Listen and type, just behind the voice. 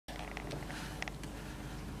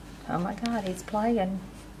Oh my God, he's playing.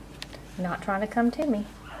 Not trying to come to me.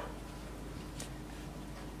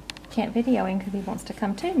 Can't video him because he wants to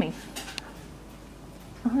come to me.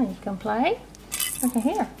 Oh, you gonna play? Look at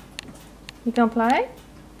here. You gonna play?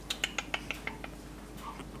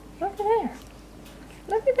 Look at there.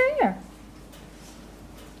 Look at there.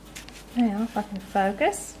 Now, if I can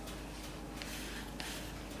focus.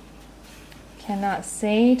 Cannot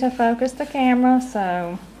see to focus the camera,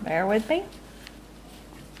 so bear with me.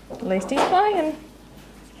 At least he's playing.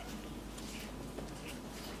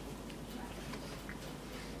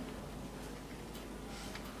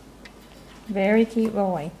 Very cute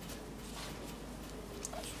boy.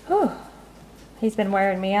 Whew. He's been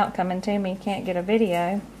wearing me out coming to me. Can't get a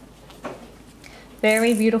video.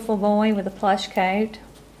 Very beautiful boy with a plush coat.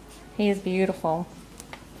 He is beautiful.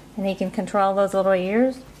 And he can control those little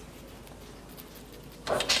ears.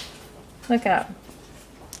 Look up.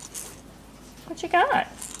 What you got?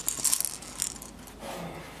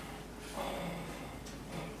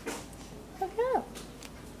 Look up.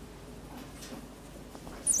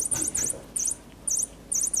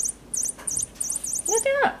 Look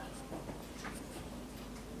up.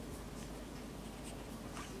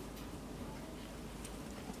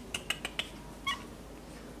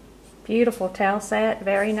 Beautiful tail set,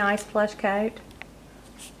 very nice plush coat.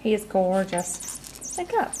 He is gorgeous.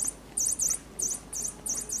 Look up.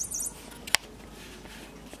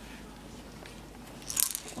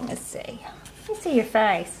 Let's see. Let me see your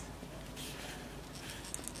face.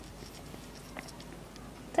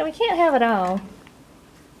 So we can't have it all.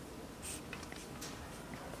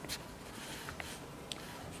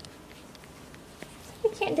 We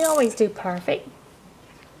can't always do perfect.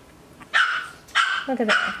 Look at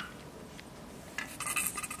that.